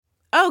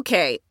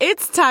Okay,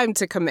 it's time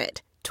to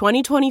commit.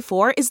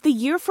 2024 is the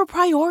year for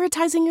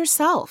prioritizing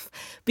yourself.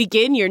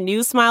 Begin your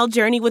new smile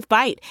journey with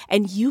Byte,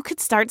 and you could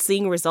start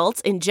seeing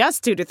results in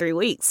just 2 to 3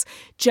 weeks.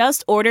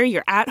 Just order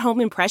your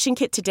at-home impression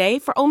kit today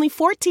for only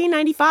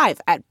 $14.95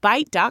 at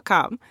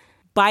Byte.com.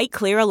 Byte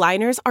Clear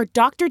aligners are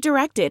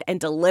doctor-directed and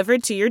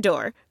delivered to your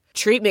door.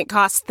 Treatment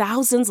costs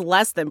thousands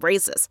less than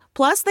braces.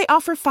 Plus, they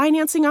offer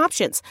financing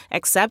options,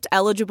 accept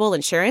eligible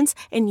insurance,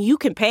 and you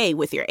can pay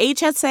with your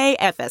HSA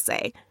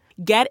FSA.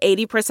 Get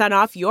 80%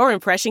 off your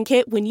impression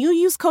kit when you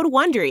use code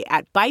WONDERY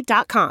at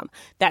Byte.com.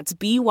 That's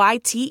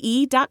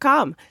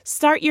BYTE.com.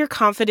 Start your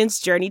confidence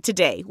journey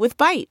today with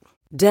Byte.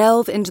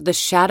 Delve into the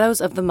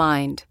shadows of the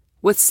mind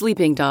with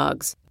Sleeping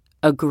Dogs,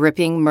 a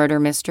gripping murder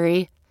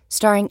mystery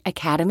starring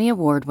Academy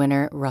Award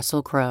winner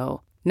Russell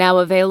Crowe. Now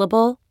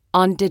available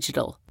on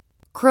digital.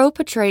 Crowe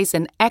portrays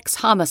an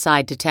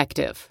ex-homicide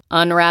detective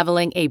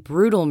unraveling a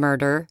brutal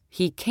murder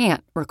he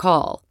can't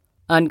recall.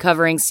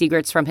 Uncovering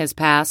secrets from his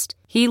past,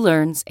 he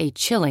learns a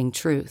chilling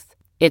truth.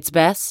 It's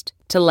best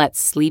to let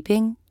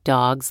sleeping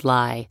dogs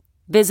lie.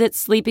 Visit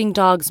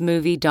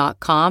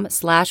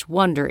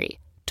sleepingdogsmovie.com/Wondery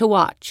to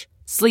watch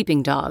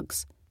Sleeping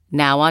Dogs,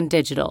 now on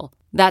digital.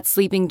 That's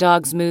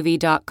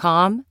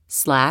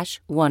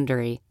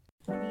sleepingdogsmovie.com/Wondery.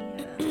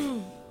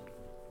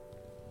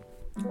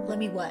 Let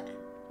me what?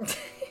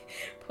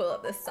 Pull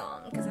up this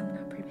song because I'm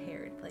not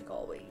prepared like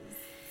always.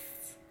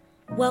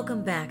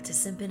 Welcome back to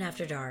Simpin'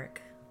 After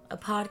Dark, a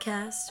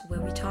podcast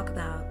where we talk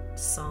about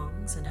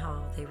songs and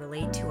how they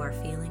relate to our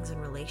feelings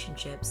and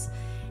relationships.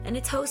 And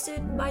it's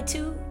hosted by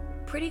two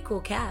pretty cool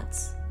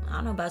cats. I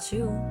don't know about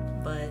you,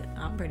 but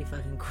I'm pretty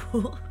fucking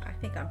cool. I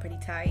think I'm pretty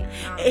tight.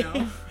 I don't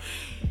know.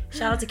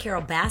 Shout out to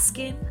Carol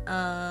Baskin.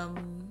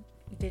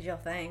 You did your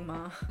thing,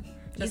 Ma.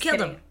 You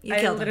killed him.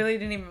 I literally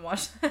didn't even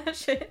watch that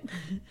shit.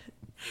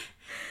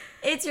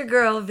 It's your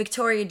girl,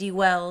 Victoria D.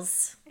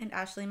 Wells. And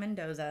Ashley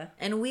Mendoza.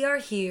 And we are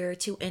here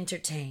to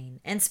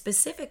entertain and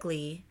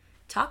specifically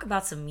talk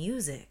about some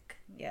music.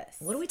 Yes.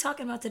 What are we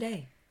talking about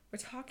today? We're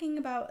talking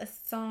about a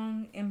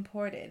song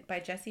Imported by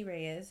Jessie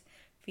Reyez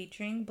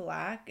featuring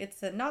Black.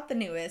 It's not the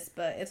newest,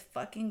 but it's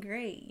fucking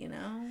great, you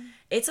know?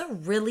 It's a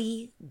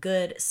really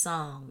good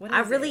song.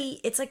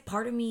 It's like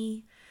part of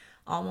me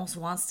almost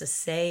wants to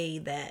say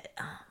that,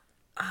 oh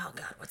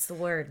God, what's the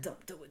word?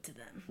 Don't do it to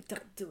them.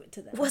 Don't do it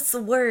to them. What's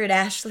the word,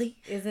 Ashley?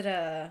 Is it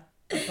a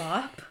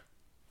bop?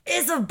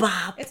 It's a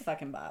bop. It's a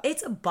fucking bop.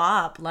 It's a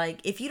bop.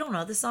 Like, if you don't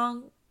know the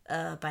song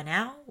by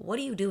now, what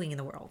are you doing in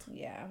the world?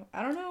 Yeah.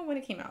 I don't know when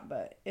it came out,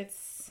 but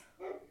it's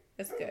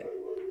good.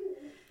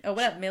 Oh,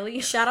 what up,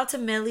 Millie? Shout out to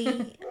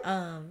Millie.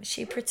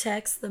 She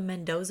protects the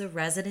Mendoza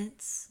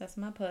residents. That's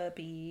my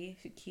puppy.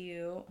 She's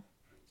cute.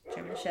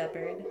 German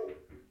Shepherd.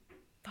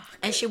 Fuck.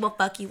 And she will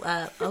fuck you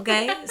up,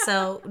 okay?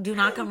 So do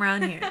not come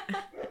around here.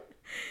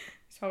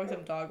 There's probably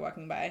some dog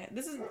walking by.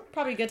 This is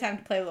probably a good time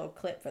to play a little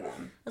clip for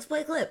them. Let's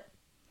play a clip.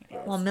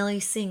 While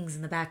Millie sings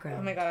in the background.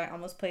 Oh my God, I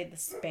almost played the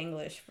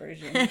Spanglish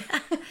version. I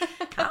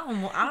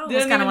almost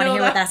kind of want to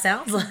hear what that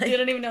sounds like.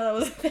 Didn't even know that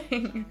was a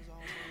thing.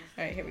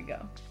 All right, here we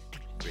go.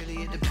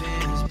 Really it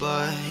depends,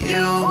 but you're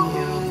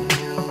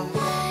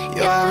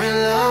in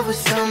love with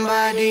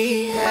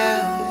somebody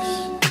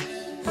else.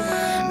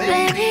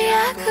 Maybe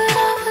I could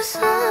offer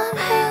some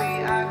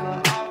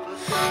help.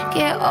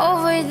 Get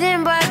over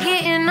them by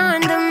getting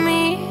under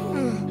me.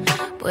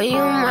 But you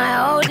might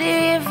hold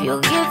it if you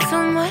get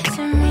too much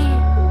of me.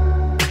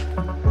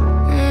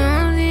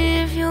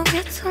 Only if you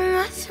get too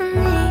much of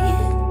me.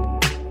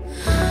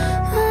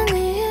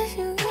 Only if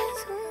you get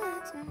too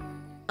much of me.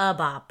 A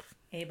bop.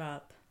 Hey,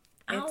 Bop.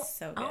 It's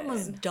so good. I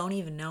almost don't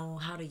even know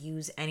how to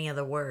use any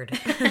other word.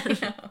 I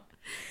know.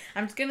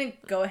 I'm just going to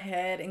go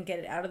ahead and get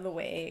it out of the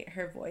way.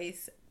 Her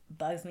voice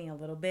bugs me a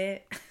little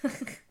bit.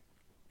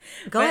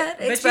 Go ahead.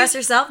 Express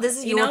yourself. This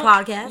is your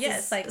podcast.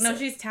 Yes.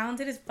 She's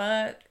talented as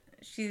fuck.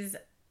 She's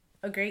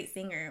a great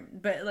singer.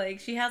 But,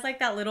 like, she has, like,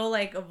 that little,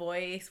 like, a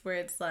voice where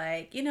it's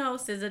like, you know,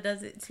 SZA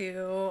does it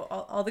too.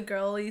 All the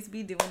girlies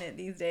be doing it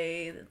these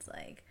days. It's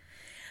like,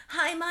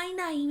 hi, my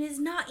name is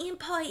not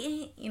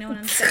important. You know what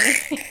I'm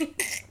saying?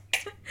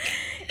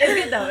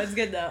 It's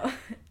good though.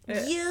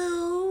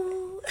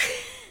 You're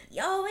in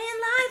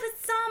life with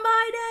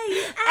somebody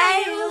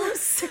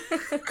else.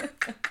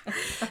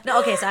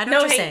 No, okay, so I know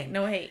what you're saying.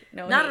 No hate.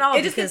 Not at all.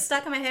 It just gets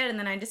stuck in my head, and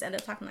then I just end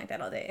up talking like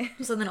that all day.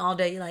 So then all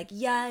day you're like,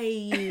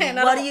 yay,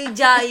 what are you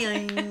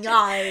dying?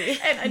 Yay.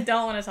 And I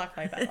don't want to talk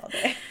like that all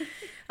day.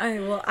 All right,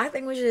 well, I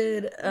think we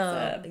should, you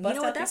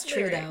know what, that's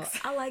true, lyrics.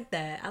 though. I like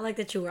that. I like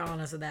that you were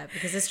honest with that,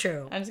 because it's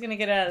true. I'm just going to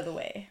get it out of the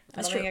way.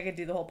 That's I don't true. think I could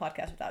do the whole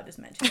podcast without just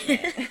mentioning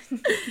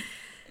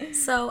it.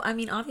 So, I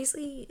mean,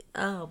 obviously,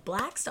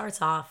 Black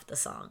starts off the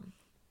song.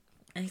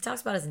 And he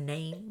talks about his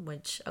name,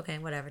 which, okay,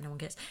 whatever, no one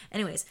cares.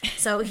 Anyways,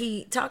 so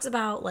he talks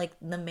about, like,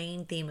 the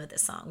main theme of the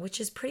song,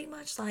 which is pretty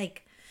much,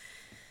 like...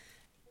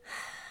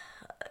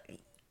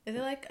 Is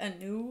it, like, a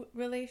new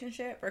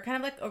relationship? Or kind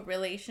of like a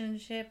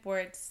relationship where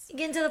it's...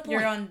 Getting to the point.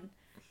 You're on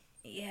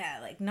yeah,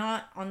 like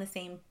not on the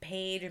same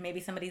page, or maybe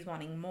somebody's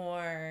wanting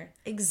more.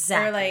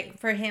 Exactly. Or like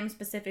for him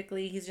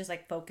specifically, he's just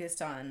like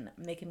focused on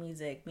making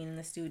music, being in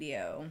the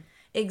studio.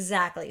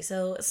 Exactly.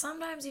 So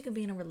sometimes you can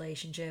be in a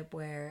relationship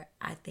where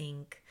I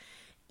think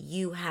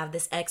you have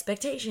this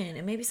expectation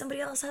and maybe somebody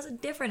else has a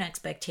different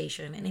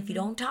expectation. And if you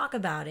don't talk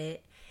about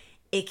it,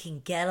 it can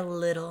get a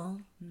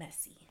little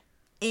Messy.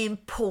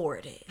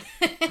 imported.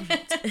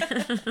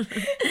 A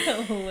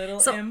little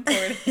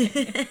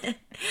important.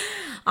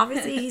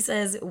 Obviously, he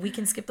says we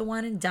can skip the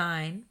wine and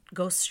dine,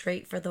 go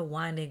straight for the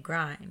wine and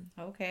grind.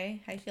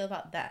 Okay, how you feel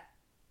about that?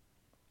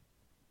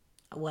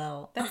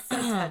 Well, That's so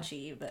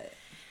touchy, but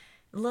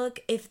look,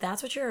 if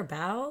that's what you're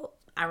about,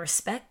 I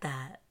respect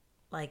that.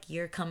 Like,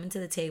 you're coming to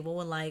the table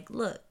and like,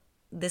 look,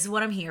 this is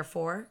what I'm here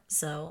for,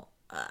 so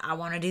I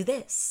want to do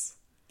this.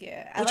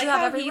 yeah, I Which like you have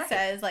how every he right.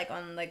 says, like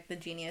on like the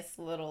Genius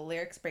little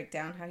lyrics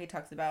breakdown, how he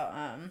talks about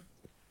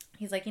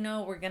he's like,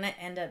 we're gonna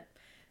end up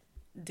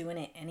doing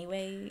it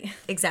anyway,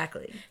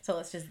 Exactly. so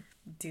let's just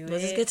do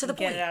Let's it. just get to the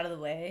get point. it out of the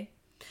way.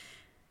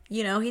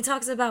 You know, he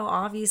talks about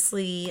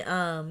obviously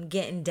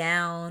getting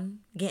down,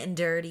 getting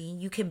dirty.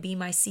 You can be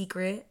my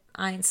secret.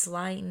 I ain't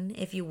slighting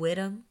if you with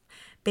him.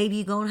 Baby,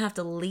 you gonna have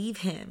to leave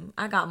him.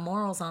 I got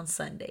morals on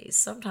Sundays,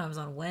 sometimes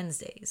on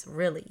Wednesdays.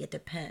 Really, it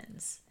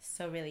depends.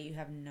 So really, you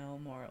have no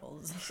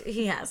morals.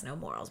 He has no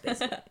morals,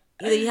 basically.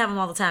 Either you have them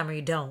all the time or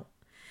you don't.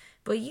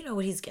 But you know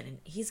what he's getting?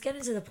 He's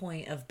getting to the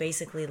point of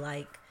basically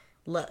like,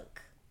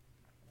 look,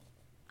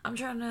 I'm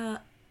trying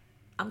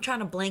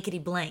to blankety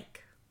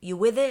blank. You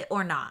with it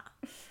or not?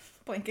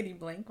 Blankety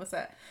blank. What's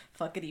that?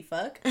 Fuckity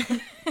fuck.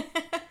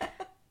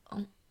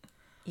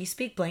 You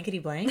speak blankety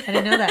blank? I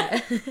didn't know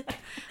that.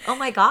 Oh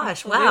my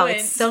gosh. Wow. Fluent.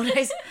 It's so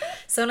nice.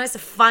 So nice to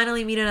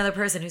finally meet another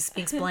person who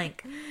speaks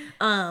blank.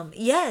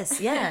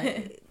 Yes. Yeah.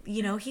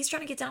 You know, he's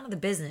trying to get down to the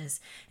business.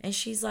 And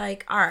she's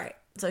like, all right.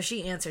 So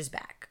she answers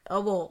back.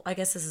 Oh, well, I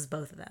guess this is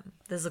both of them.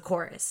 This is a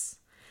chorus.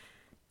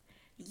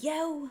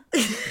 Yo.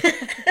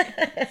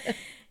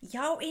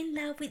 Y'all in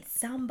love with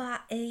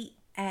somebody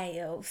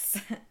else.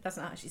 That's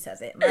not how she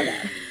says it. My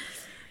bad.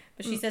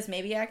 But she says,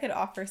 maybe I could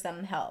offer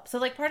some help. So,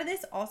 like, part of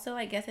this also,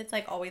 I guess it's,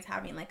 like, always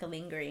having, like, a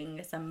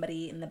lingering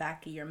somebody in the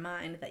back of your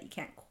mind that you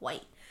can't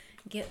quite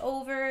get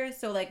over.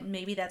 So, like,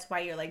 maybe that's why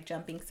you're, like,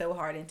 jumping so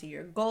hard into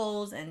your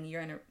goals and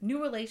you're in a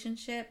new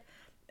relationship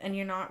and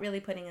you're not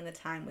really putting in the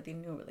time with your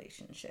new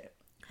relationship.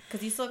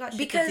 Because you still got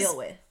shit to deal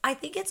with. I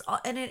think it's,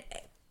 and it,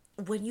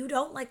 when you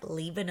don't, like,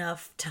 leave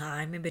enough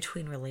time in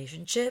between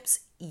relationships,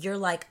 you're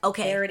like,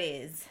 okay. There it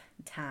is.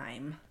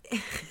 Time.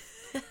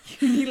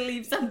 You need to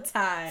leave some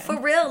time. For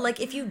real, like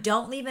if you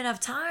don't leave enough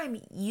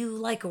time, you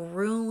like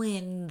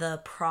ruin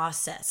the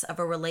process of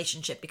a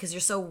relationship because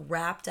you're so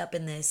wrapped up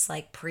in this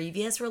like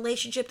previous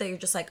relationship that you're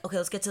just like, okay,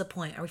 let's get to the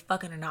point. Are we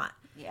fucking or not?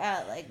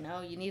 Yeah, like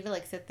no, you need to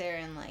like sit there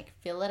and like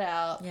feel it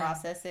out, Yeah.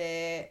 process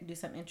it, do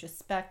some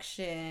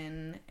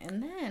introspection,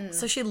 and then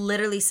So she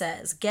literally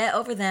says, get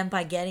over them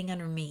by getting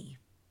under me.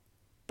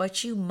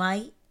 But you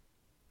might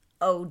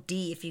OD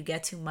if you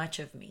get too much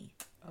of me.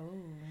 oh,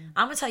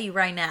 I'm gonna tell you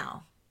right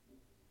now,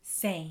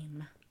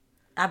 same.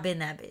 I've been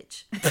that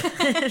bitch.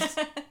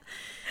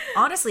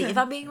 Honestly, if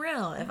I'm being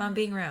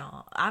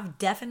real, I've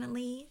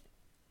definitely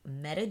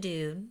met a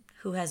dude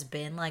who has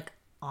been like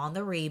on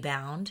the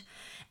rebound,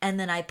 and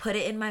then I put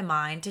it in my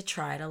mind to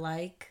try to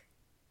like,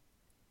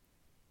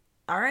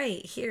 all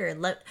right, here,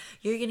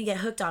 you're gonna get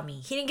hooked on me.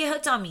 He didn't get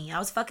hooked on me. I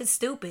was fucking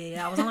stupid.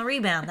 I was on the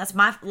rebound. That's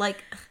my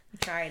like.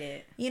 Tried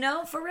it. You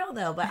know, for real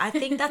though. But I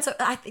think that's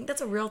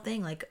a real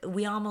thing. Like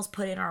we almost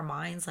put in our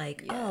minds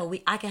like,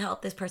 I can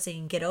help this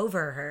person get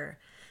over her.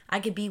 I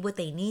could be what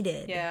they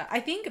needed. Yeah, I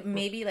think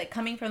maybe like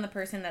coming from the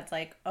person that's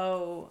like,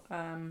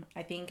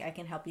 I think I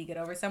can help you get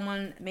over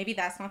someone. Maybe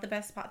that's not the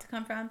best spot to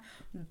come from,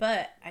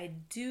 but I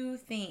do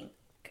think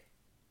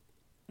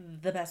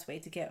the best way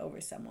to get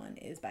over someone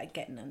is by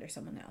getting under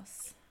someone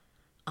else.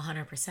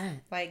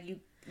 100%. Like you,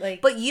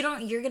 like. But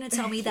you're gonna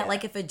tell me that Yeah.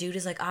 like if a dude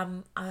is like,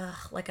 I'm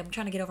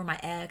trying to get over my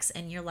ex,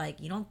 and you're like,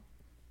 you don't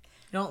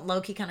low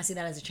key kind of see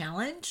that as a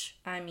challenge.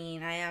 I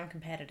mean, I am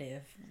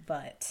competitive,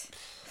 but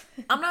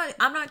I'm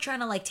not trying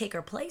to like take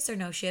her place or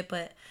no shit,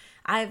 but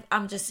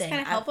I'm just saying.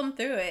 kind of help them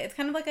through it. It's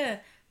kind of like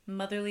a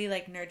motherly,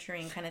 like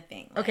nurturing kind of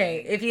thing. Like,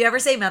 Okay, if you ever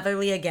say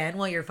motherly again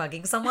while you're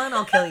fucking someone,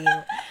 I'll kill you.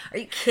 Are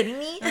you kidding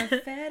me? our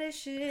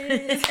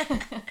fetishes.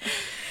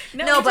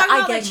 No, we're but talking I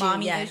about, get like, you,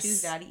 mommy yes.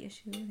 issues, daddy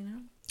issues, you know.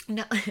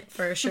 No,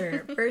 for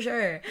sure.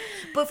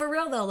 But for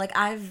real though, like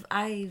I've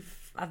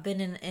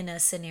been in a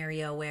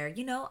scenario where,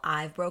 you know,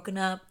 I've broken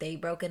up, they've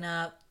broken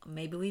up.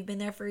 Maybe we've been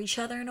there for each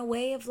other in a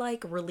way of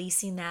like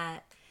releasing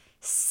that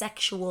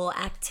sexual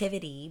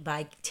activity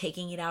by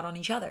taking it out on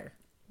each other.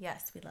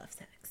 Yes, we love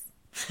sex.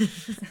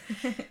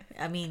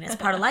 I mean, it's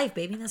part of life,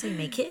 baby. That's how you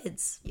make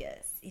kids.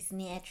 Yes, it's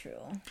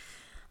natural.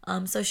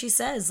 So she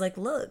says, like,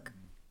 look,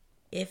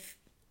 if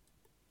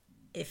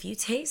you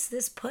taste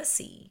this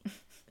pussy,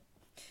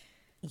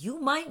 you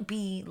might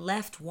be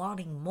left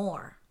wanting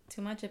more.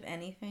 Too much of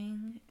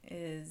anything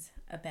is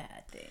a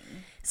bad thing.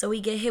 So we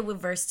get hit with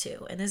verse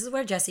 2, and this is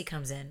where Jesse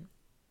comes in.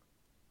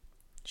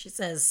 She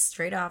says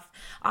straight off,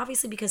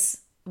 obviously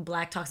because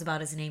Black talks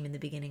about his name in the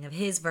beginning of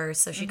his verse,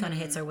 so she kind of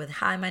hits her with,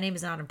 "Hi, my name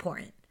is not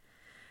important.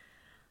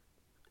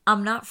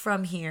 I'm not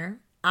from here.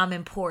 I'm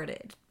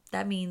imported."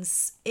 It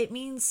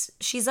means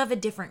she's of a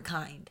different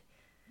kind.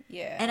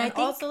 Yeah. And I think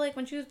also, like,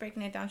 when she was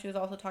breaking it down, she was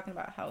also talking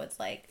about how it's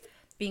like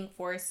being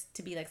forced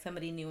to be like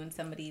somebody new in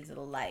somebody's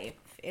life.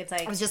 It's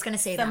like, I was just gonna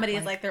say somebody that,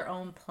 is like their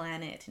own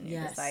planet, and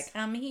you're just like,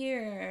 I'm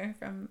here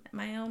from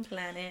my own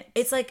planet.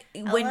 It's like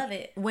I love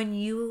it. when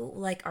you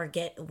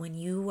when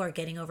you are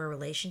getting over a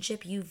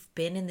relationship, you've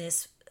been in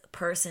this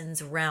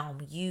person's realm.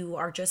 You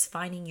are just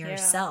finding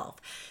yourself.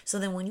 So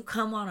then when you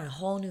come on a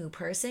whole new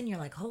person, you're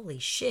like, holy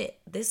shit,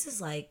 this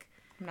is like,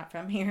 I'm not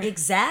from here.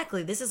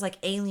 exactly, this is like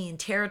alien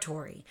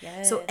territory.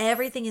 Yes. So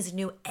everything is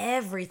new,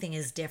 everything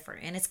is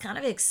different, and it's kind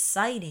of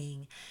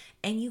exciting.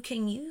 And you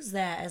can use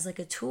that as like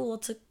a tool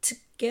to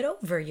get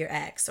over your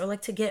ex, or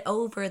like to get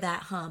over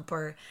that hump,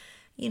 or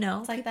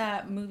It's like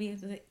that movie,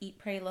 Eat,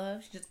 Pray,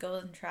 Love. She just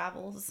goes and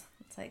travels.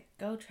 It's like,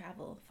 go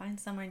travel, find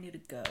somewhere new to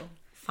go.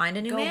 Find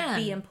a new man.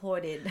 Be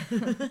imported.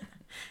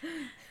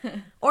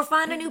 Or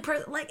find a new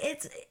person. Like,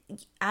 it's,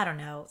 I don't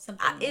know.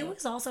 It new.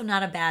 was also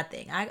not a bad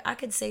thing. I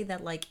could say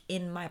that, like,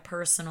 in my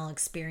personal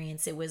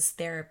experience, it was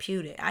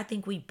therapeutic. I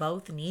think we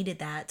both needed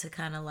that to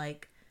kind of,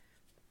 like,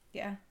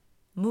 Yeah.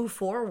 move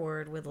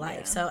forward with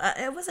life. Yeah. So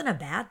it wasn't a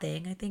bad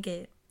thing. I think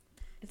it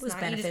was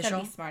not, beneficial. You just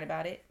gotta be smart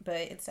about it, but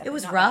it's definitely It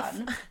was not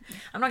rough. bad.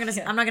 I'm not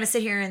gonna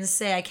sit here and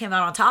say I came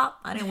out on top.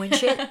 I didn't win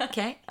shit.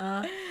 Okay,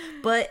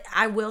 but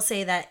I will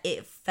say that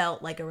it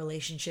felt like a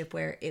relationship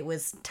where it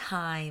was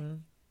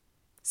time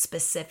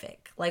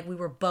specific. Like we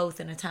were both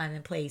in a time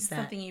and place that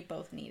Something you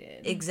both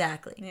needed.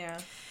 exactly. Yeah.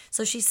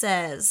 So she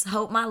says,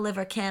 "Hope my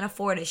liver can't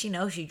afford it." She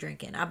knows she's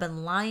drinking. I've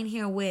been lying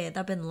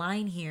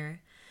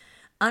here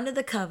under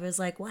the covers.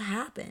 Like, what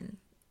happened?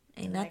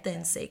 Ain't like nothing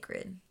that.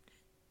 sacred.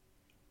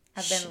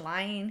 I've been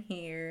lying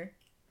here.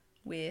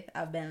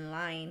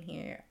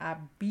 I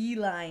be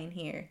lying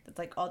here. It's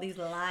like all these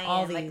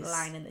lying, like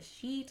lying in the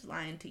sheets,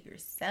 lying to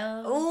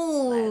yourself.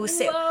 Ooh,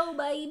 whoa,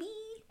 baby.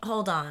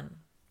 Hold on.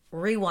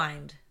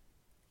 Rewind.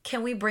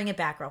 Can we bring it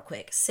back real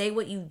quick? Say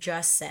what you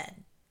just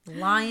said.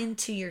 Lying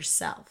to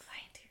yourself.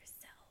 Lying to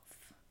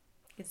yourself.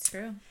 It's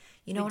true.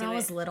 You know, We when do I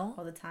was it little,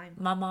 all the time.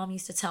 my mom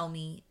used to tell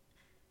me,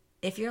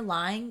 if you're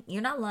lying,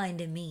 you're not lying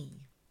to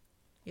me.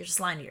 You're just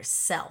lying to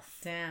yourself.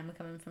 Damn,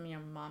 coming from your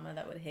mama,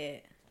 that would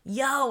hit.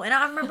 Yo, and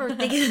I remember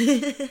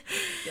thinking,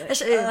 that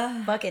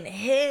shit fucking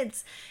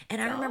hits.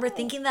 And I remember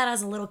thinking that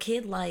as a little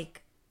kid,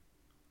 like,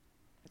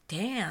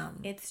 damn.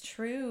 It's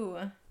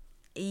true.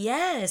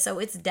 Yeah, so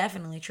it's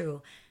definitely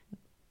true.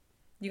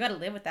 You gotta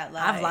live with that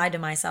lie. I've lied to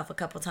myself a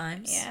couple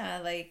times. Yeah,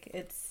 like,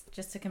 it's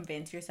just to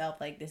convince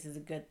yourself, like, this is a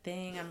good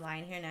thing. I'm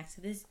lying here next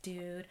to this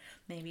dude.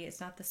 Maybe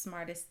it's not the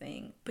smartest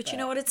thing. But you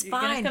know what? It's you're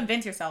fine. You're gonna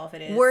convince yourself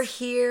it is. We're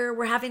here.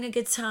 We're having a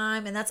good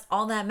time. And that's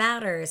all that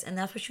matters. And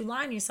that's what you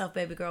lie on yourself,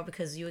 baby girl,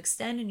 because you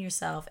extending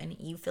yourself and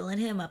you filling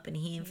him up and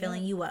he ain't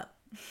filling you up.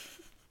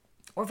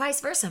 Or vice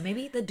versa.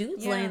 Maybe the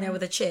dude's laying there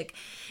with a chick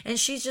and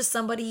she's just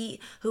somebody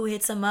who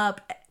hits him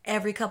up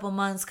every couple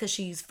months because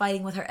she's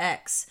fighting with her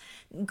ex.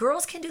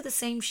 Girls can do the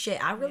same shit.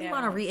 I really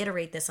want to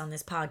reiterate this on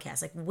this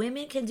podcast. Like,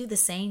 women can do the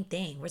same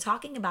thing. We're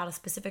talking about a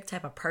specific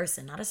type of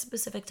person, not a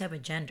specific type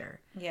of gender.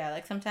 Yeah,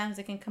 like sometimes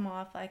it can come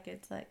off like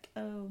it's like,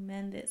 oh,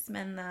 men this,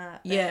 men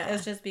that. But Yeah.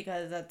 it's just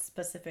because that's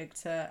specific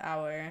to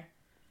our.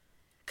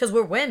 Because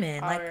we're women.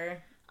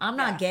 Like, I'm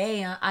not yeah.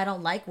 gay. I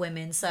don't like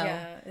women. So,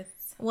 Yeah,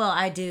 it's. well,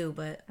 I do,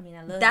 but I mean,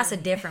 I love that's a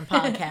women. different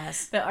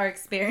podcast. But our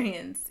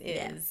experience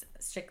is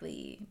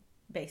strictly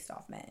based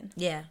off men.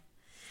 Yeah.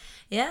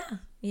 Yeah.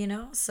 You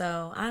know,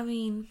 so, I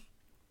mean.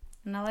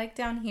 And I like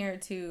down here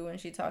too when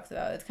she talks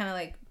about it's kind of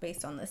like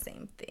based on the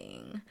same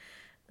thing.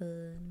 Let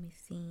me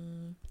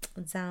see.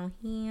 Down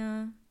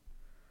here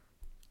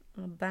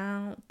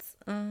about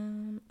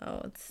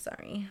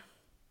sorry.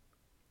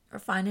 We're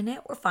finding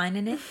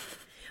it.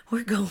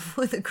 We're going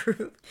for the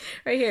group.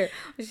 Right here.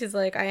 She's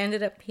like, I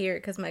ended up here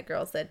because my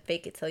girl said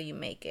fake it till you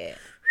make it.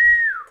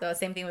 So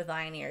same thing with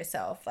lying to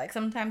yourself. Like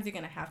sometimes you're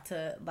going to have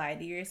to lie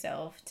to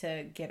yourself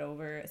to get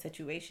over a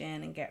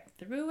situation and get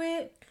through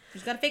it. You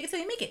just got to fake it till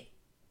you make it.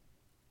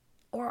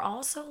 Or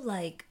also,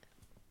 like,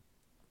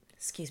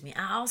 excuse me,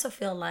 I also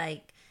feel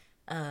like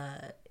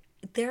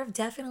there have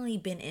definitely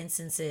been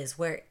instances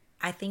where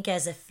I think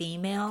as a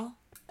female,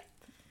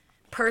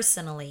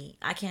 personally,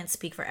 I can't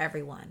speak for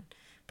everyone,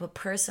 but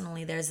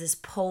personally, there's this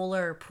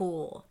polar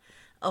pool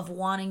of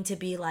wanting to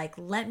be like,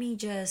 let me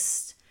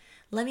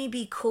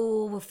be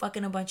cool with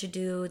fucking a bunch of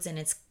dudes and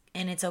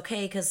it's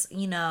okay because,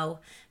 you know,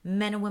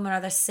 men and women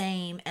are the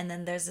same. And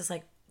then there's this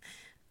like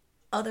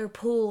other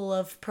pool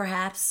of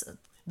perhaps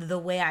the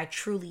way I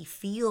truly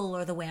feel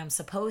or the way I'm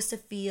supposed to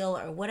feel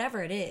or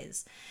whatever it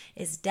is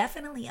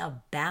definitely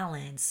a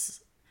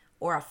balance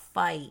or a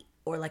fight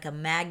or like a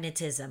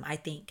magnetism, I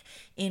think,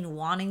 in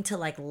wanting to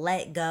like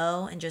let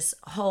go and just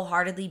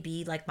wholeheartedly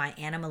be like my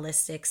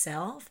animalistic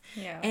self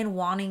and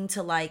wanting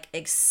to like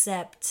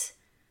accept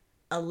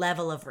a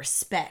level of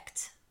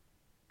respect,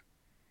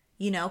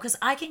 you know, because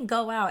I can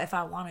go out if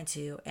I wanted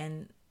to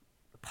and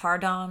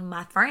pardon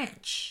my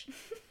French,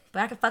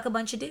 but I could fuck a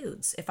bunch of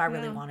dudes if I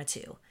really wanted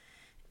to.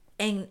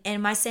 And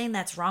am I saying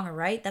that's wrong or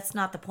right? That's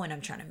not the point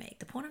I'm trying to make.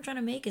 The point I'm trying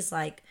to make is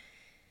like,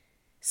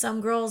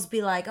 some girls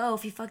be like, oh,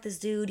 if you fuck this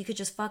dude, you could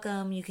just fuck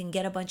him. You can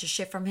get a bunch of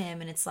shit from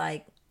him. And it's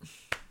like,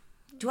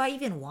 do I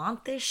even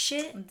want this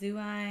shit? Do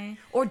I?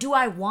 Or do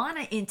I want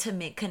an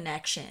intimate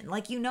connection?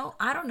 Like, you know,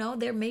 I don't know.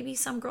 There may be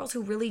some girls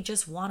who really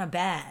just want a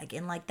bag.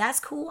 And like, that's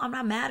cool. I'm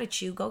not mad at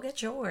you. Go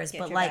get yours.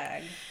 But like,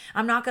 bag.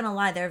 I'm not going to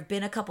lie. There have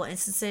been a couple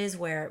instances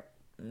where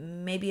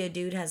maybe a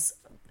dude has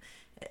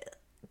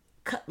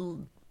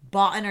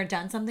bought or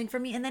done something for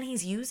me, and then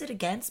he's used it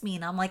against me,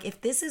 and I'm like,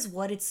 if this is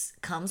what it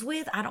comes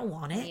with, I don't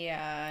want it.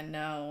 Yeah,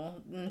 no.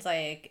 It's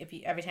like, if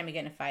you every time you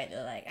get in a fight,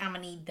 they're like, I'm gonna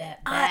need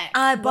that back.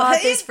 I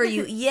bought this for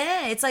you.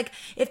 Yeah, it's like,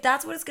 if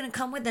that's what it's gonna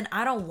come with, then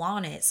I don't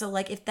want it. So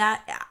like, if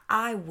that,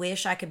 I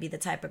wish I could be the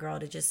type of girl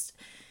to just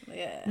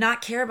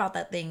not care about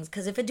that things.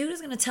 Because if a dude is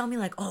gonna tell me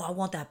like, oh, I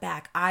want that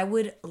back, I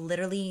would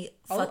literally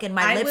fucking,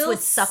 my lips would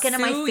suck into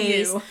my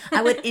face.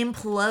 I would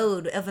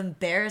implode of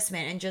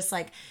embarrassment and just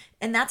like,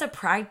 and that's a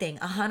pride thing.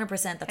 100%.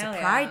 That's a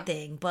pride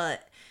thing.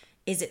 But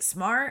is it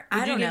smart?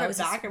 I don't know. Would you give it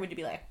back, or would you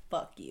be like,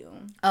 fuck you?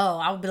 Oh,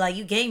 I would be like,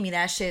 you gave me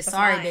that shit.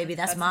 Sorry, mine. baby.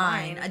 That's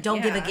mine. I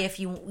don't give a gift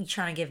you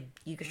trying to give.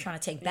 You trying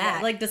to take back.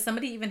 Yeah, like, does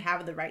somebody even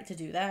have the right to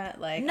do that?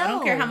 Like, no. I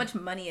don't care how much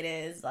money it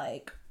is.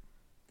 Like,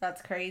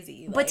 that's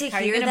crazy. Like, but to how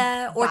hear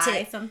that, or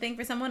buy to something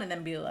for someone and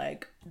then be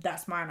like,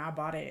 that's mine. I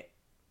bought it.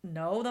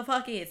 No, the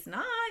fuck it's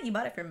not. You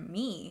bought it for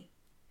me.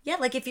 Yeah,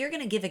 like if you're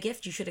going to give a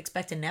gift, you should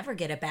expect to never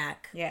get it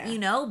back. Yeah. You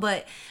know,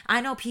 but I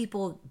know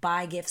people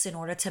buy gifts in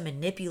order to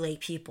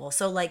manipulate people.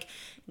 So like,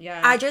 yeah,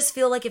 I just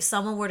feel like if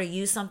someone were to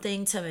use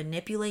something to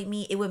manipulate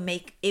me, it wouldn't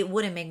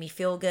make me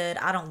feel good.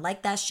 I don't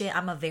like that shit.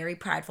 I'm a very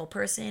prideful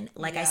person.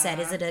 Like I said,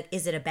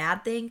 is it a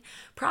bad thing?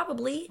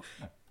 Probably.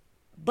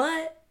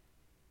 But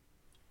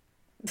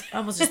I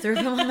almost just threw it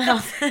in my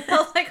mouth. I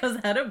was like, was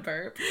that a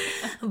burp?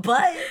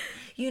 But,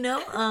 you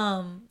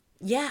know,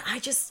 yeah,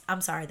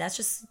 I'm sorry. That's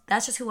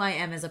just who I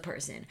am as a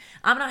person.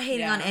 I'm not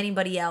hating on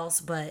anybody else,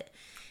 but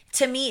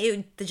to me,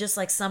 it just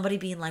like somebody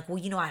being like, well,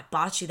 you know, I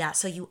bought you that,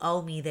 so you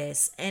owe me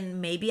this. And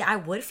maybe I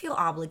would feel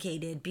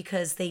obligated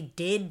because they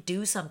did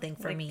do something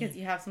for me. Because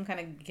you have some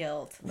kind of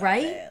guilt.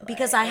 Right?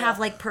 Because I have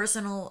like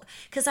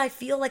because I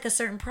feel like a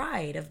certain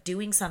pride of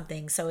doing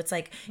something. So it's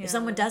like, if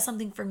someone does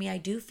something for me, I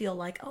do feel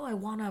like, oh, I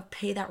want to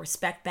pay that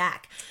respect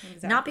back.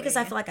 Exactly. Not because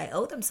I feel like I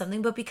owe them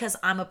something, but because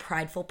I'm a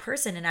prideful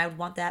person and I would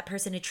want that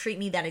person to treat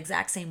me that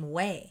exact same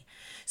way.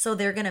 So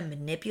they're going to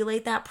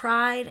manipulate that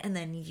pride and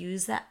then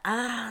use that.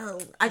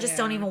 I just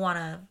don't even want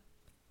to.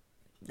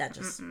 That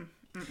just.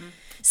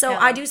 So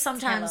I do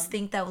sometimes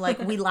think that like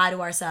we lie to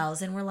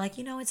ourselves and we're like,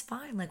 you know, it's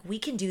fine. Like we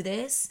can do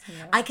this.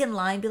 Yeah. I can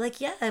lie and be like,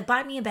 yeah,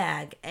 buy me a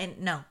bag.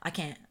 And no, I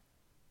can't.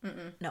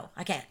 No,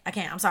 I can't.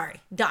 I'm sorry.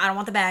 I don't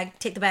want the bag.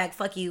 Take the bag.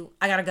 Fuck you.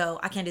 I gotta go.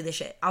 I can't do this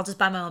shit. I'll just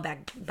buy my own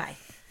bag. Bye.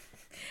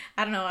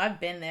 I don't know. I've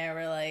been there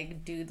where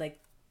like, dude, like,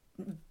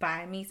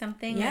 buy me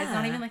something. Yeah. It's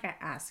not even like I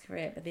ask for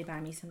it, but they buy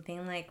me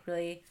something like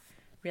really,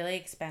 really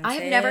expensive. I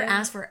have never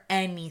asked for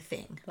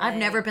anything. Like, I've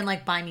never been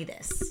like, buy me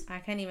this. I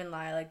can't even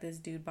lie. Like, this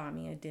dude bought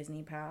me a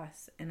Disney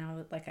pass, and I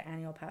was like, an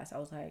annual pass. I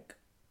was like,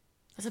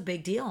 that's a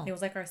big deal. It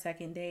was like our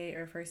second date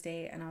or first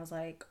date, and I was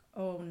like,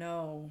 oh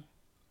no.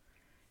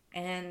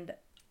 And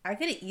I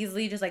could have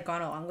easily just like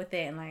gone along with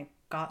it and like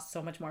got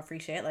so much more free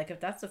shit. Like, if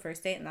that's the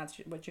first date and that's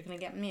what you're gonna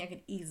get me, I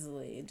could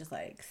easily just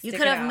like you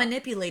could have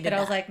manipulated but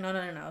I was like,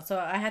 no. So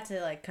I had to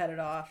like cut it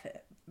off.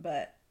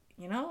 But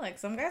you know, like,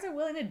 some guys are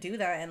willing to do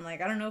that, and like,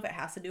 I don't know if it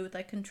has to do with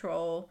like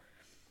control,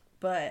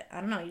 but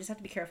I don't know, you just have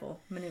to be careful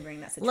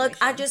maneuvering that situation.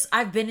 Look,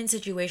 I've been in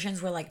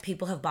situations where like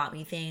people have bought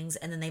me things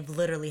and then they've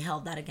literally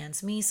held that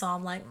against me, so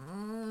I'm like,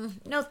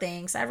 no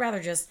thanks. I'd rather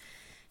just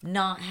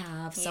not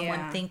have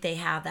someone think they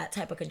have that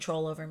type of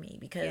control over me,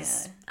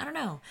 because I don't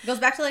know. It goes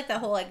back to like that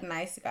whole like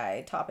nice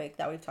guy topic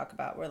that we've talked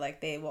about, where like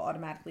they will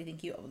automatically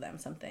think you owe them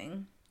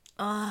something.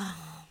 Oh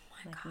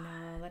my God.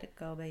 No, let it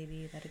go,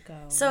 baby. Let it go.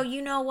 So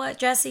you know what,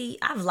 Jesse?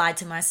 I've lied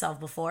to myself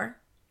before.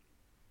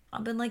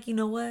 I've been like, you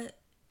know what?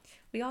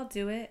 We all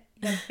do it.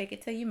 You gotta fake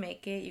it till you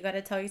make it. You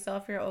gotta tell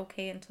yourself you're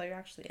okay until you're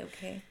actually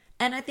okay.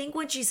 And I think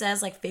when she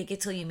says, like, fake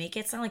it till you make it,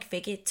 it's not like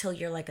fake it till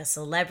you're, like, a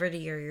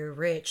celebrity or you're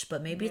rich.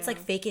 But maybe it's, like,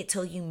 fake it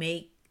till you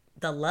make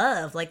the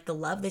love. Like, the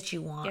love that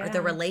you want or the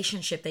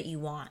relationship that you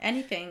want.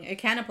 Anything. It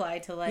can apply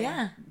to, like,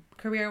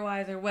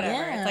 career-wise or whatever.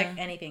 Yeah. It's, like,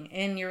 anything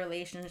in your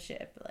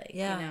relationship. Like,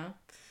 you know?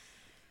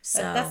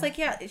 So that's, like,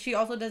 she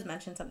also does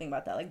mention something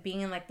about that. Like,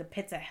 being in, like, the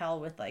pits of hell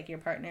with, like, your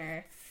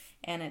partner.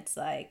 And it's,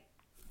 like,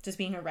 just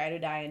being a ride or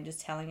die and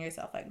just telling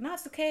yourself, like, no,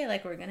 it's okay.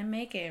 Like, we're going to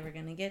make it. We're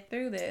going to get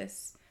through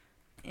this.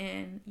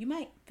 And you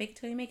might fake it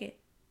till you make it.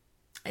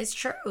 It's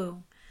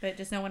true. But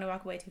just know when to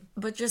walk away too.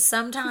 But just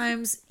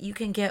sometimes you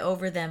can get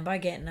over them by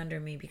getting under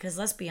me. Because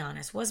let's be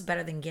honest, what's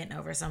better than getting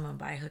over someone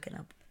by hooking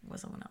up with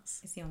someone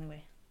else? It's the only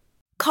way.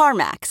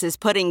 CarMax is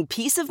putting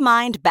peace of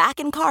mind back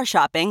in car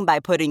shopping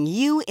by putting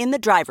you in the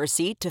driver's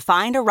seat to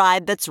find a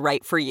ride that's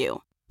right for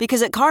you.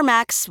 Because at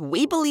CarMax,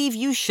 we believe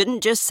you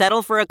shouldn't just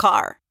settle for a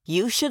car.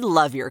 You should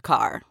love your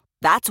car.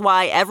 That's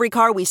why every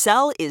car we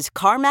sell is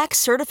CarMax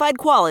certified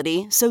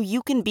quality, so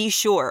you can be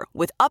sure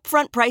with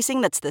upfront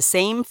pricing that's the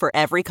same for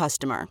every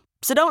customer.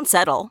 So don't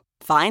settle.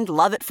 Find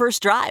love at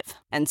first drive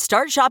and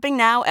start shopping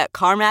now at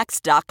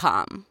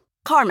CarMax.com.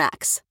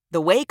 CarMax, the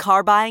way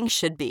car buying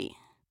should be.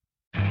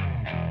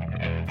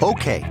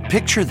 Okay,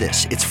 picture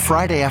this. It's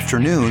Friday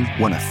afternoon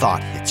when a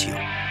thought hits you.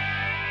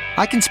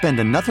 I can spend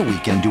another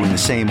weekend doing the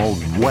same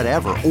old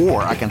whatever,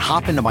 or I can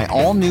hop into my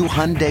all-new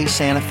Hyundai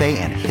Santa Fe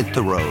and hit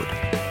the road.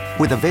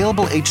 With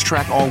available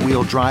H-Track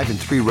all-wheel drive and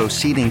 3-row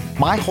seating,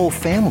 my whole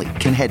family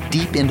can head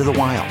deep into the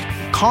wild.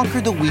 Conquer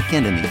the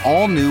weekend in the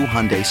all-new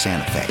Hyundai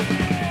Santa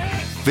Fe.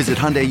 Visit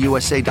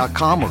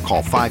HyundaiUSA.com or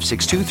call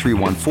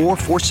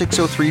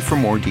 562-314-4603 for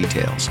more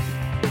details.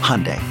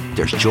 Hyundai,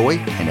 there's joy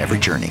in every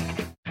journey.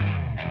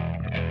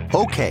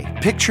 Okay,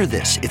 picture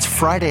this. It's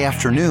Friday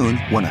afternoon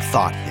when a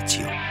thought hits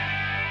you.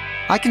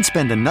 I can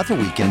spend another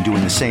weekend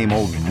doing the same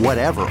old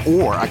whatever,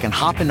 or I can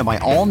hop into my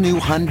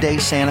all-new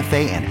Hyundai Santa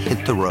Fe and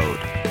hit the road.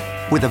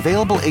 With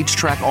available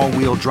H-Track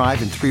all-wheel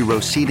drive and 3-row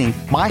seating,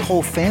 my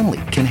whole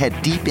family can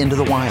head deep into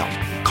the wild.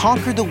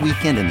 Conquer the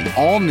weekend in the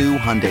all-new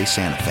Hyundai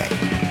Santa Fe.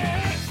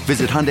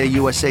 Visit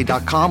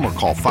HyundaiUSA.com or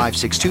call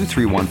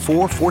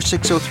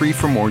 562-314-4603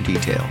 for more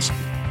details.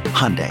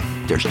 Hyundai,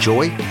 there's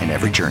joy in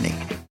every journey.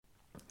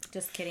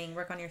 Just kidding.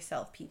 Work on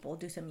yourself, people.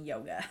 Do some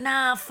yoga.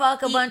 Nah,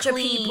 fuck a Eat bunch clean.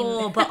 of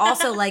people. But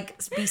also, like,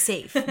 be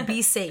safe.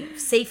 Be safe.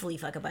 Safely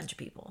fuck a bunch of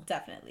people.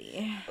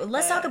 Definitely.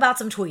 Let's talk about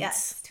some tweets.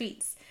 Yes,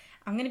 tweets.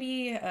 I'm going to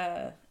be,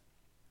 I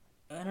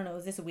don't know,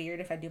 is this weird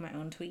if I do my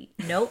own tweet?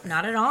 Nope,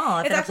 not at all.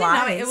 If It's it actually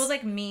not. applies. It was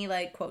like me,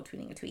 like, quote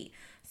tweeting a tweet.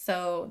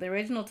 So the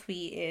original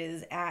tweet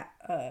is at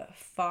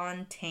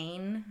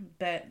Fontaine,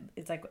 but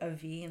it's like a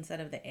V instead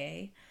of the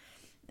A.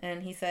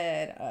 And he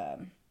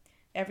said,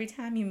 every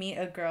time you meet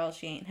a girl,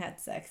 she ain't had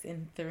sex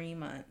in 3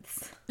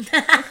 months.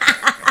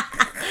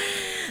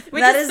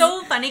 Which is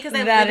so funny because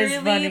I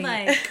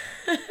literally,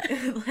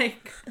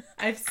 like,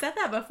 I've said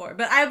that before,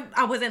 but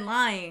I wasn't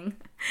lying.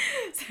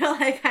 So,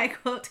 like, I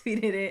quote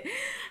tweeted it.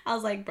 I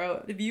was like,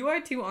 bro, if you are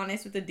too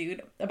honest with the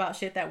dude about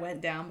shit that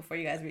went down before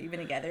you guys were even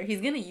together, he's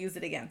going to use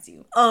it against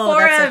you. Oh,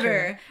 forever. that's so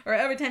true. Or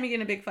every time you get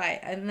in a big fight.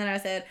 And then I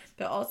said,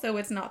 but also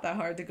it's not that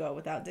hard to go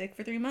without dick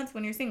for 3 months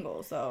when you're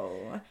single.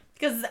 So,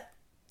 because...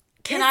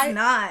 Can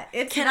I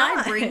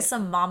bring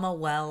some Mama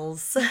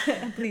Wells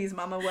please,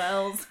 Mama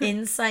Wells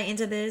insight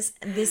into this?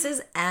 This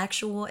is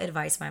actual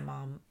advice my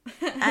mom.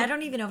 I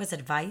don't even know if it's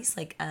advice,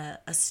 like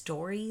a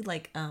story,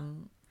 like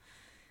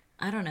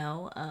I don't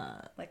know,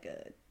 like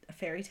a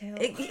fairy tale,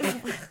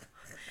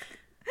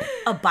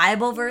 a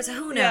Bible verse.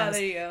 Who knows? Yeah,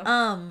 there you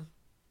go.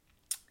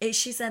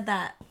 She said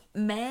that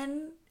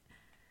men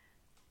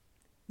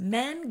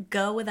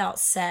go without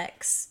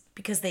sex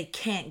because they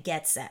can't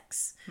get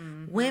sex.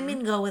 Mm-hmm.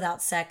 Women go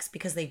without sex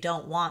because they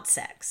don't want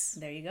sex.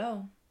 There you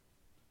go.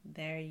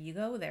 There you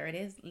go. There it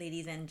is,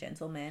 ladies and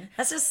gentlemen.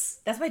 That's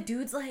why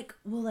dudes will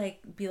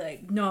be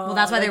like, no. Well,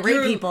 that's why they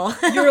rape people.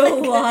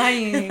 You're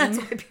lying. That's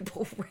why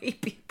people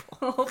rape people.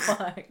 Oh,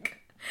 fuck.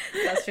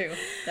 That's true.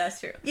 That's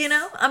true. You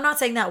know, I'm not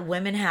saying that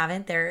women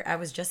haven't. I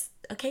was just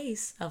a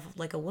case of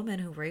like a woman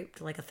who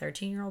raped like a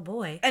 13-year-old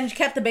boy. And she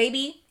kept the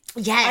baby?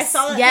 Yes. I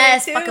saw that.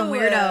 Yes. Too. Fucking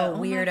weirdo. Oh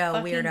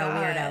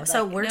Weirdo.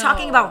 So we're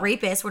talking about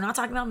rapists. We're not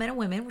talking about men and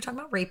women. We're talking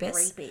about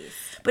rapists.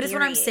 But it's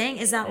what I'm saying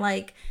is that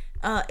like,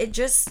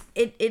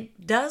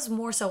 it does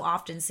more so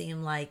often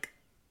seem like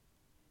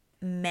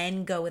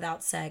men go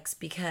without sex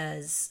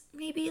because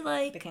maybe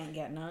like they can't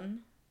get none.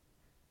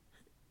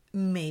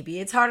 Maybe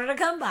it's harder to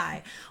come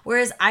by.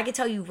 Whereas I could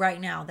tell you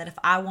right now that if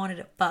I wanted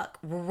to fuck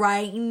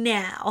right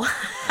now,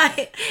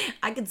 I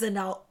could send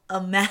out a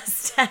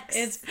mass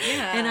text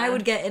and I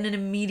would get an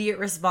immediate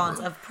response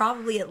of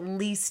probably at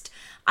least,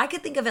 I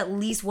could think of at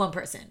least one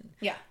person.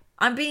 Yeah.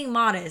 I'm being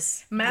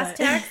modest. Mass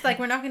text, like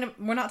we're not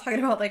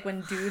talking about like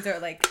when dudes are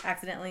like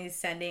accidentally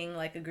sending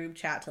like a group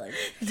chat to like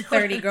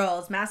 30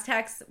 girls. Mass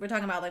text, we're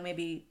talking about like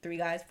maybe 3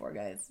 guys, 4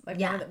 guys. Like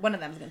one of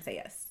them is gonna say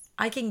yes.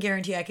 I can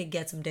guarantee I could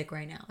get some dick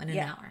right now in an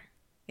hour.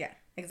 Yeah,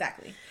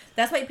 exactly.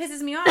 That's why it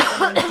pisses me off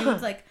when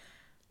dudes like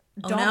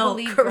don't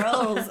believe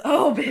girls.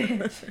 Oh,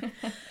 bitch.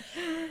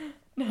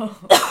 No.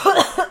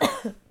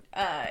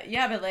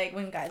 Yeah, but like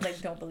when guys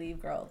like don't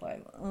believe girls,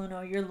 like, oh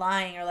no, you're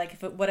lying, or like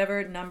if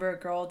whatever number a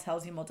girl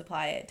tells you,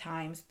 multiply it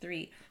times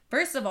 3.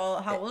 First of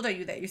all, how old are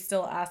you that you're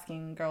still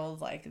asking girls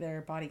like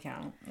their body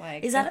count?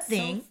 Like, is that a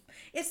thing?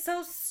 It's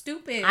so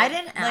stupid. I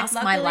didn't ask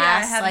like, my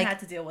last. I haven't had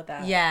to deal with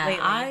that. Yeah,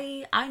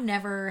 lately. I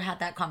never had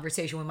that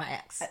conversation with my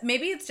ex.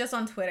 Maybe it's just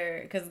on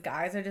Twitter because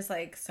guys are just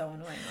like so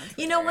annoying on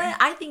Twitter. You know what?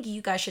 I think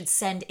you guys should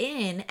send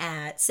in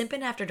at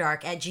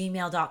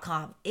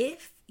simpinafterdark@gmail.com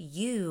if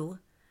you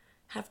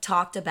have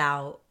talked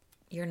about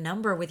your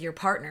number with your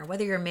partner,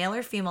 whether you're male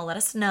or female. Let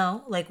us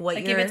know, like what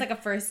like you're. If it's like a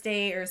first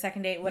date or a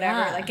second date, whatever.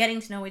 Yeah. Like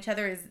getting to know each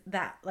other, is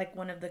that like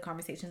one of the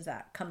conversations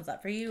that comes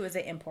up for you? Is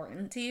it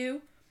important to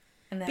you?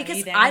 And then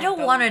because I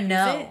don't want to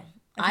know.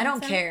 I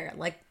don't care.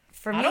 Like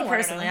for me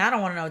personally, I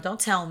don't want to know. Don't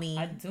tell me.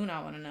 I do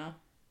not want to know.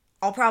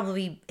 I'll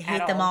probably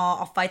hate them all.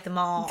 I'll fight them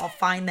all. I'll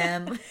find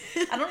them.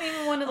 I don't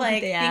even want to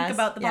like think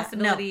about the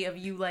possibility of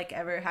you like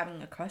ever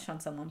having a crush on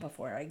someone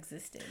before I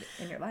existed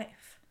in your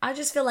life. I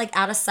just feel like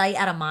out of sight,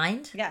 out of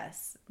mind.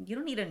 Yes. You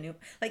don't need a new,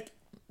 like,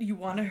 you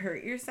want to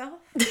hurt yourself?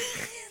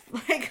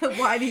 Like,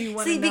 why do you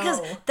want to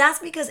know? That's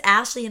because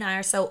Ashley and I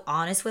are so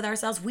honest with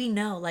ourselves. We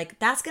know, like,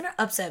 that's going to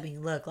upset me.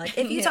 Look, like,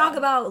 if you talk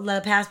about the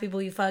past people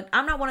you fucked,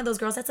 I'm not one of those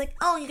girls that's like,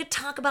 oh, you could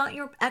talk about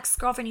your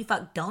ex-girlfriend you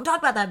fucked. Don't talk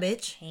about that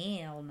bitch.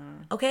 Hell no.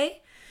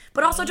 Okay?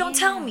 But also don't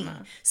tell me.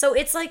 So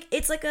it's like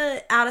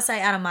a out of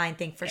sight, out of mind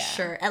thing for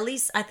sure. At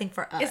least I think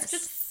for us. It's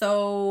just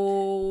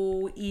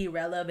so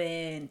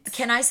irrelevant.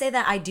 Can I say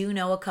that I do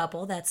know a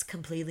couple that's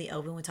completely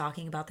open with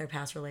talking about their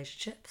past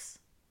relationships?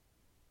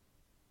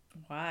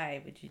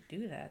 Why would you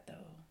do that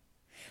though?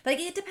 Like,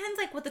 it depends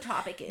like what the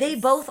topic is. They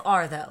both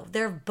are though.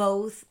 They're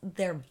both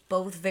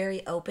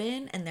very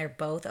open and they're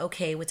both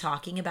okay with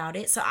talking about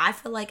it. So I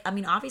feel like, I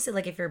mean, obviously,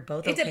 like if you're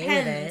both okay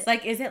with it.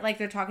 Like, is it like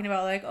they're talking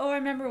about like, oh, I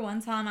remember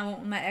one time I went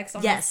with my ex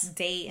on this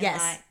date and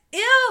like,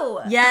 ew.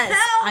 Yes.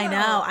 Hell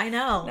no. I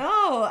know.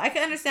 No, I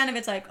can understand if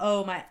it's like,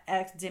 oh, my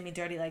ex did me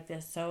dirty like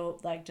this. So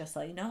like, just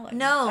let you know. Like,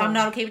 no. I'm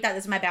not okay with that.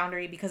 This is my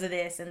boundary because of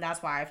this. And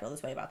that's why I feel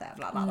this way about that.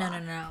 Blah, blah, blah.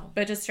 No.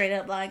 But just straight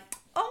up like,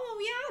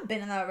 oh yeah, I've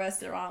been in that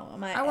restaurant with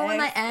my ex. I went with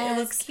my ex. It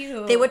was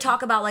cute. They would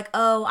talk about like,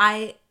 oh,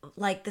 I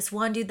like this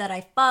one dude that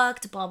I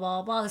fucked, blah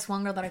blah blah. This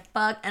one girl that I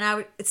fucked, and I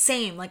would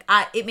same like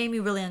it made me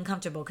really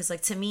uncomfortable because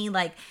like to me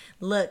like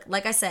look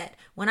like I said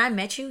when I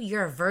met you,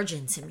 you're a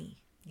virgin to me.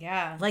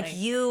 Yeah, like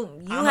you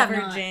I'm have a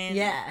virgin. Not.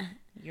 Yeah,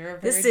 you're a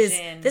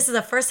virgin. This is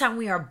the first time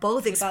we are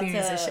both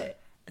experiencing this shit.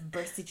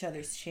 Burst each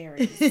other's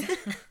cherries.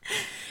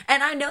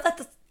 And I know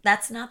that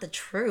that's not the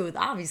truth.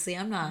 Obviously,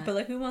 I'm not. But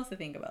like, who wants to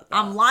think about that?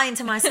 I'm lying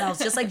to myself,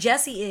 just like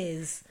Jesse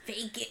is.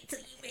 Fake it till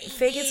you make it.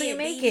 Fake it till you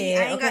make it.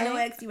 I ain't got no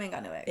ex. You ain't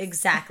got no ex.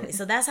 Exactly.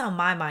 So that's how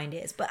my mind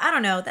is. But I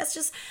don't know. That's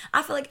just.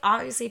 I feel like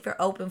obviously, if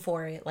you're open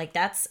for it, like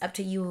that's up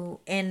to you.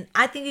 And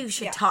I think you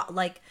should talk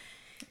like.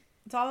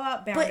 It's all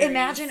about boundaries. But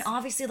imagine,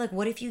 obviously, like,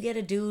 what if you get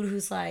a dude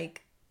who's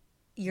like,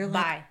 you're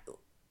like. Bye.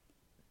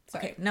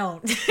 Sorry. Okay,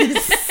 no.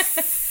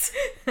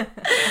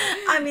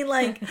 I mean,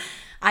 like,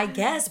 I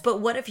guess, but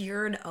what if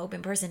you're an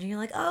open person and you're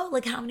like, oh,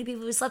 like, how many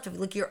people have you slept with?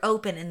 Like, you're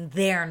open and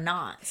they're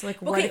not. So,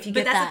 like, what if you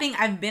get that? But that's the thing.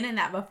 I've been in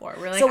that before.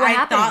 Where, like, so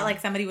I thought,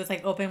 like, somebody was,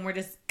 like, open. We're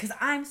just... Because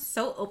I'm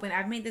so open.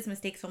 I've made this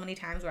mistake so many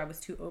times where I was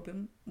too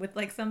open with,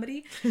 like,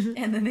 somebody.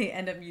 And then they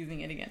end up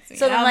using it against me.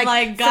 So, then,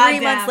 like 3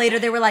 months later,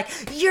 they were like,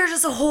 you're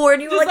just a whore.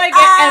 And you were just like,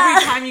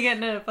 every time you get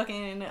in a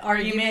fucking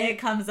argument, it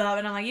comes up.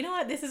 And I'm like, you know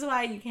what? This is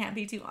why you can't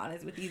be too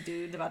honest with these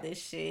dudes about this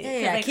shit.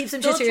 Yeah, like, keep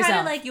some shit to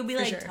yourself. Like, you'll be,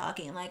 like,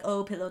 talking. Like,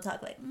 oh, pillow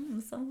talk. Like,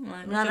 so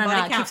like,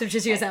 no. Keep some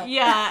shit to yourself.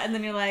 Yeah, and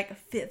then you're like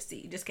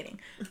 50. Just kidding,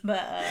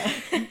 but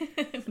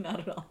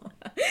not at all.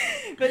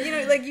 But you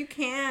know, like you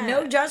can't.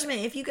 No judgment.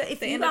 If you got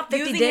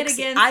 50 dicks,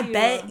 I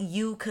bet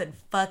you could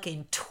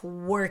fucking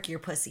twerk your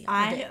pussy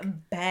on your dick. I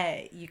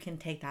bet you can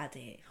take that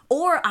dick.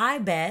 Or I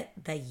bet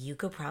that you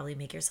could probably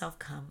make yourself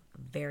come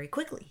very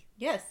quickly.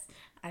 Yes,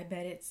 I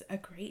bet it's a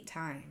great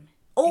time.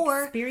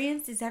 Or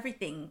experience is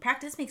everything.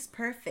 Practice makes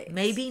perfect.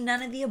 Maybe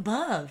none of the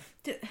above.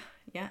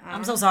 Yeah,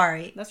 I'm so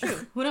sorry. That's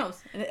true. Who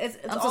knows?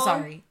 I'm so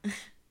sorry.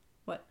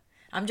 What?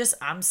 I'm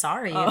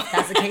sorry if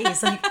that's the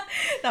case. Like,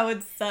 that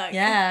would suck.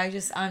 Yeah,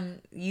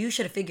 you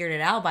should have figured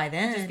it out by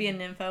then. Just be a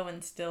nympho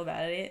and still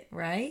bad at it.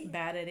 Right?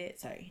 Bad at it.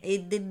 Sorry.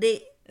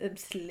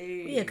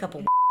 Absolutely. Be a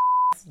couple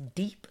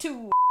deep.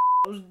 2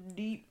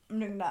 deep.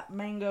 That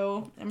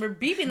mango. And we're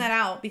beeping that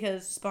out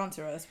because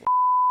sponsor us.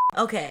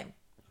 Okay.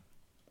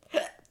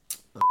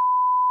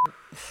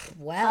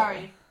 Well.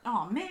 Sorry.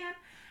 Oh, man.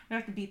 We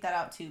have to beat that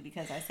out too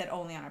because I said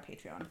only on our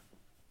Patreon.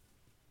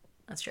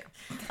 That's true.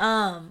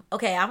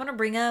 Okay, I'm gonna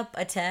bring up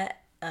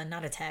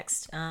not a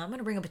text. I'm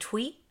gonna bring up a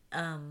tweet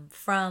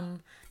from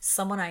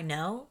someone I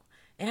know.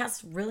 It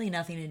has really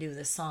nothing to do with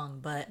this song,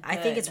 but I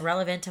think it's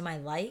relevant to my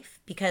life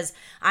because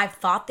I've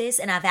thought this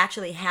and I've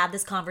actually had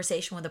this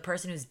conversation with a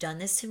person who's done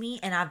this to me,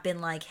 and I've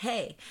been like,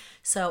 hey.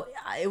 So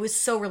it was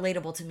so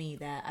relatable to me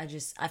that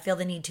I feel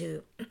the need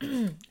to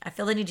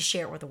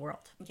share it with the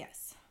world.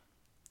 Yes.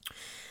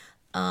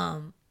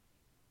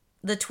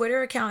 The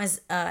Twitter account is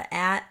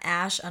at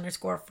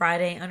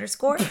 @Ash_Friday_.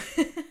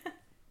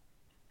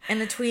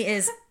 And the tweet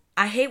is,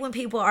 I hate when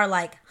people are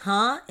like,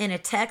 huh, in a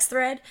text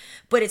thread,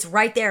 but it's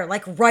right there,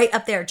 like right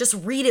up there. Just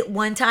read it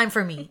one time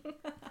for me.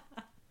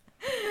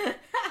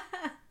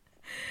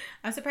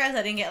 I'm surprised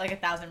I didn't get like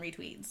 1,000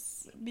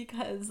 retweets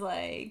because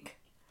like,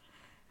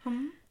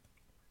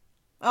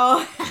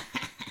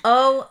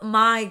 Oh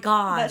my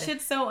God. That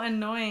shit's so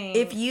annoying.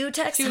 If you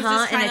text she was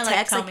huh just in a to,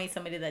 text, tell me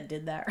somebody that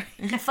did that.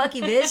 Fuck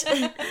you,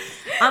 bitch.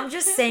 I'm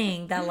just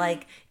saying that,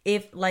 like,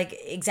 if like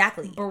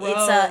exactly, Bro.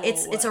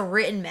 it's a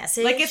written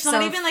message. Like it's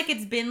not even like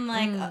it's been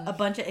like a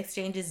bunch of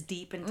exchanges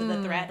deep into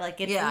the thread. Like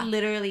it's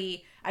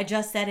literally, I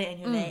just said it and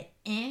you're like,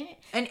 and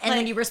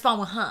then you respond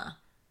with huh.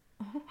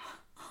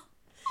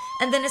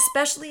 And then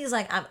especially is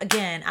like,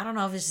 again, I don't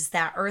know if it's just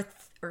that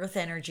earth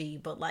energy,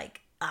 but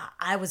like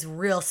I was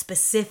real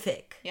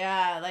specific.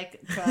 Yeah,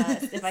 like,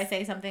 trust. If I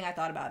say something, I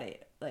thought about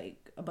it, like,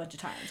 a bunch of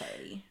times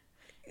already.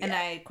 And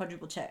I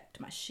quadruple checked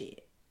my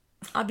shit.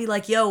 I'll be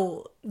like,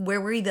 yo,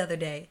 where were you the other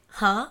day?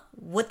 Huh?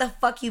 What the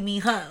fuck you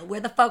mean, huh? Where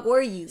the fuck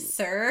were you?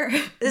 Sir.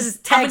 This is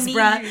text,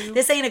 bruh.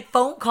 This ain't a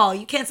phone call.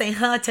 You can't say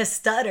huh to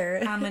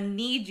stutter. I'm gonna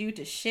need you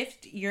to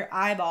shift your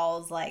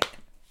eyeballs like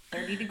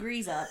 30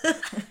 degrees up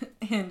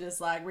and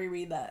just like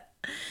reread that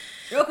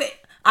real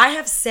quick. I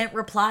have sent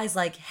replies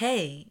like,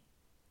 hey,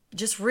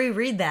 just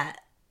reread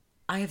that.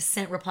 I have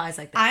sent replies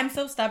like that. I'm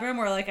so stubborn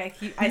where like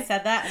I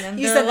said that and then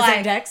you they're said the like,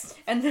 same text?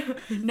 And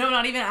no,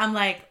 not even. I'm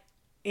like,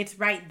 it's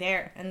right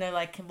there. And they're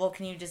like, well,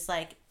 can you just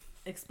like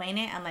explain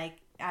it? I'm like,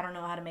 I don't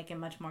know how to make it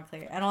much more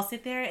clear. And I'll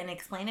sit there and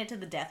explain it to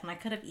the death. And I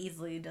could have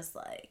easily just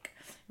like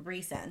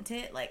resent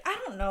it. Like, I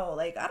don't know.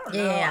 Like, I don't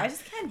know. I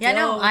just can't deal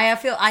no, I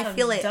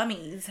feel it.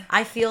 Dummies.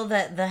 I feel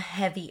that the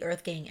heavy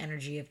Earth Gang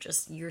energy of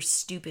just, you're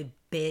stupid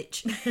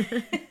bitch.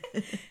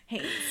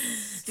 Hey,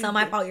 it's not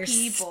my fault. You're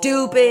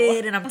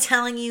stupid, and I'm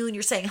telling you, and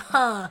you're saying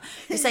huh.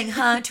 You're saying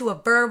huh to a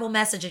verbal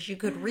message that you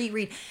could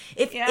reread.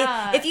 If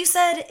you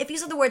said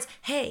the words,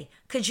 hey,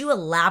 could you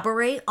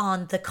elaborate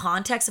on the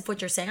context of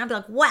what you're saying? I'd be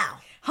like, wow.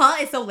 Huh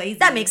is so lazy.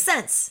 That makes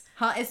sense.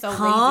 Huh is so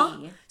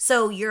lazy.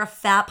 So you're a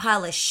fat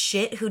pile of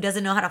shit who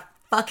doesn't know how to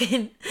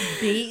fucking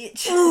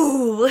bitch.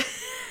 Ooh.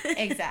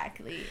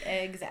 Exactly.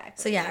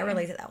 So yeah, I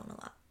relate to that one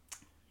a lot.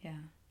 Yeah.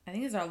 I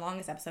think this is our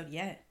longest episode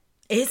yet.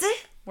 Is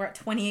it? We're at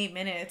 28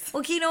 minutes.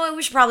 Well, you know what?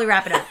 We should probably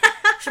wrap it up.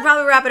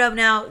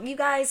 Now. You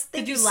guys,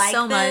 thank you like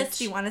so this? much.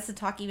 Do you want us to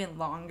talk even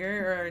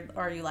longer?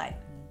 Or are you like,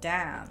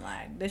 damn,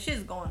 like, this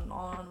shit's going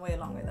on way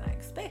longer than I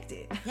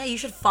expected? Yeah, you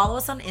should follow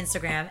us on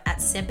Instagram at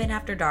Simpin'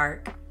 After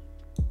Dark.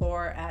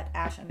 Or at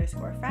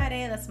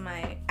Ash_Friday. That's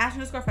my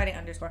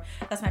Ash_Friday_.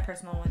 That's my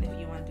personal one if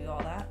you want to do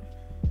all that.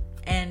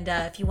 And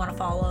if you want to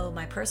follow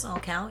my personal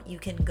account, you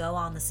can go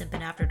on the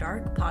Simpin' After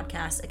Dark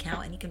podcast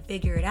account and you can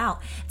figure it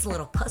out. It's a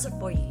little puzzle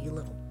for you, you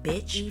little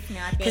bitch.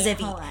 Because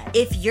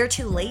if you're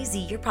too lazy,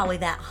 you're probably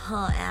that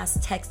ass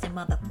texting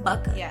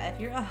motherfucker. Yeah, if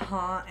you're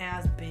a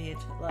ass bitch,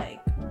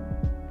 like,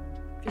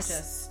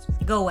 just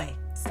go away.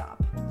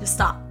 Stop. Just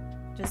stop.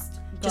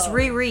 Just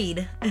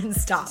reread and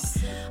stop.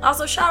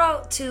 Also, shout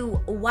out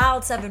to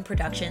Wild 7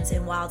 Productions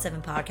and Wild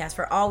 7 Podcast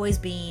for always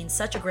being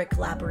such a great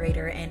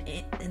collaborator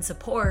and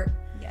support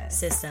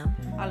system.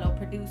 Hello,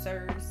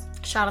 producers.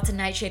 Shout out to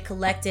Nightshade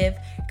Collective.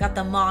 Got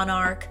the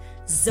Monarch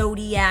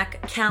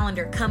Zodiac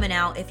calendar coming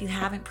out. If you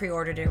haven't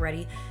pre-ordered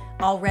it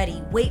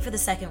already, wait for the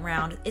second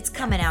round. It's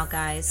coming out,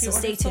 guys. So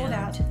stay tuned. Sold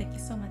out. Thank you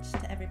so much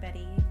to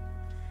everybody.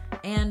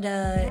 And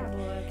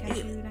we'll catch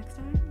you next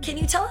time. Can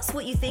you tell us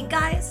what you think,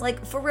 guys?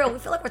 Like, for real, we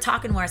feel like we're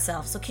talking to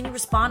ourselves. So can you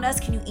respond to us?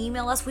 Can you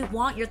email us? We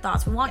want your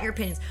thoughts. We want your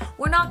opinions.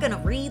 We're not going to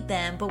read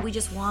them, but we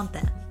just want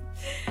them.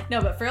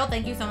 No, but for real,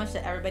 thank you so much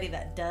to everybody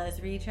that does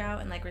reach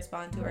out and like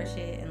respond to our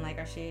shit and like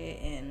our shit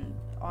and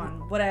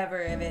on whatever,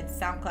 if it's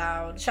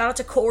SoundCloud. Shout out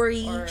to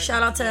Corey.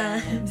 Shout out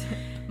to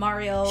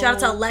Mario. Shout out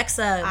to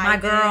Alexa, my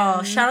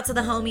girl. Shout out to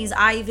the homies,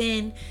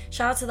 Ivan.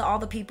 Shout out to all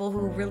the people who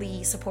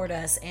really support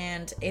us.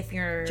 And if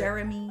you're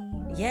Jeremy.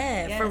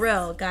 Yeah, yes. For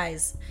real,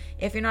 guys.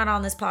 If you're not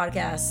on this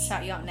podcast,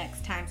 shout you out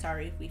next time.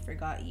 Sorry if we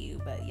forgot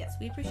you, but yes,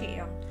 we appreciate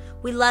you.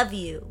 We love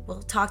you.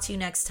 We'll talk to you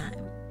next time.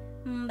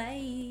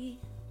 Bye.